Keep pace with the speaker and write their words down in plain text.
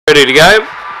Ready to go.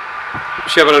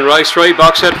 Shepparton race 3,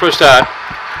 box set for a start.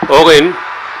 All in.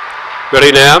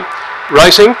 Ready now.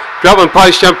 Racing. Dropping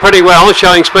pace jumped pretty well,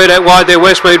 showing speed out wide there.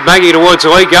 Westmead Maggie towards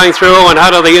the lead, going through and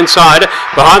Hunter the inside.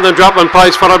 Behind them, dropping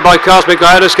pace, followed by Cosmic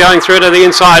Lotus, going through to the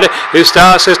inside. Is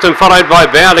Star System, followed by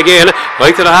Bound again.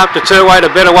 Length and a half to 2 weight, a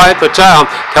better way at the tail.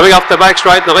 Coming off the back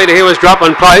straight, the leader here was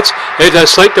dropping plates. It has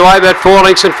slipped away about 4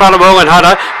 lengths in front of Morgan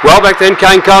Hunter. Well back then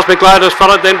came Cosmic Lotus,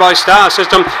 followed then by Star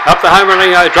System. Up the home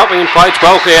running, dropping in plates,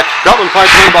 well clear. Dropping plates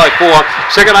in by 4.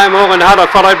 Second home Morgan Hunter,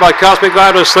 followed by Cosmic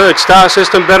Lotus. Third, Star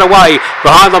System, better way.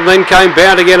 Behind them then came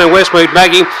Bound again and Westmead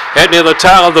Maggie out near the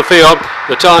tail of the field.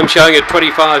 The time showing at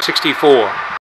 25.64.